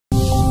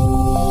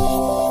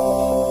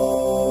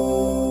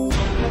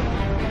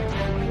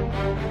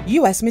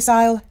US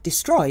missile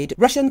destroyed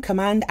Russian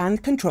command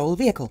and control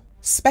vehicle.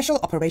 Special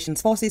Operations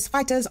Forces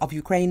fighters of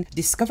Ukraine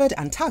discovered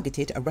and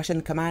targeted a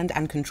Russian command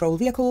and control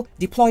vehicle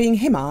deploying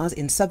HIMARS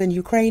in southern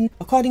Ukraine,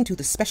 according to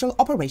the Special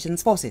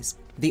Operations Forces.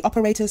 The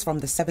operators from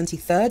the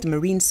 73rd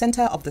Marine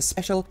Center of the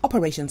Special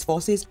Operations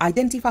Forces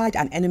identified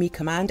an enemy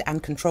command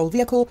and control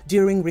vehicle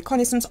during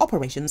reconnaissance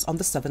operations on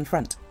the southern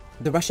front.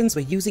 The Russians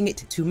were using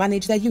it to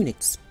manage their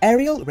units.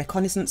 Aerial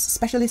reconnaissance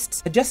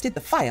specialists adjusted the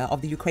fire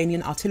of the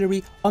Ukrainian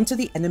artillery onto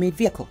the enemy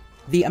vehicle.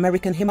 The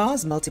American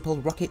HIMARS multiple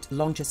rocket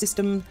launcher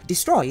system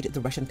destroyed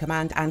the Russian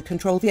command and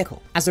control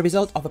vehicle. As a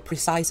result of a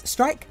precise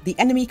strike, the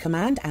enemy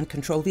command and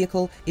control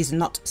vehicle is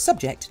not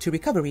subject to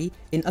recovery,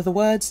 in other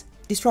words,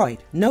 destroyed.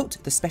 Note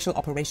the Special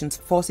Operations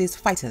Forces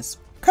fighters.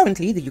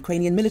 Currently, the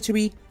Ukrainian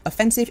military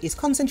offensive is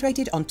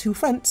concentrated on two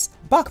fronts,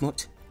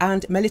 Bakhmut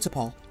and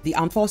Melitopol. The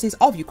armed forces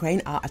of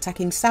Ukraine are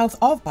attacking south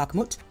of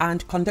Bakhmut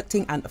and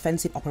conducting an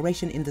offensive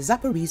operation in the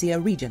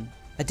Zaporizhzhia region.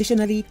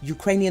 Additionally,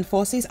 Ukrainian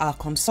forces are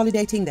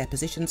consolidating their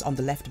positions on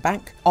the left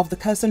bank of the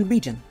Kherson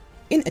region.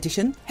 In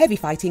addition, heavy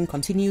fighting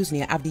continues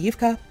near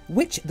Avdiivka,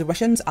 which the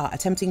Russians are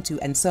attempting to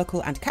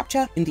encircle and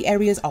capture in the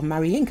areas of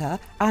Mariinka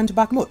and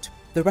Bakhmut.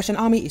 The Russian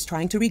army is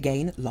trying to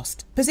regain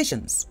lost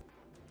positions.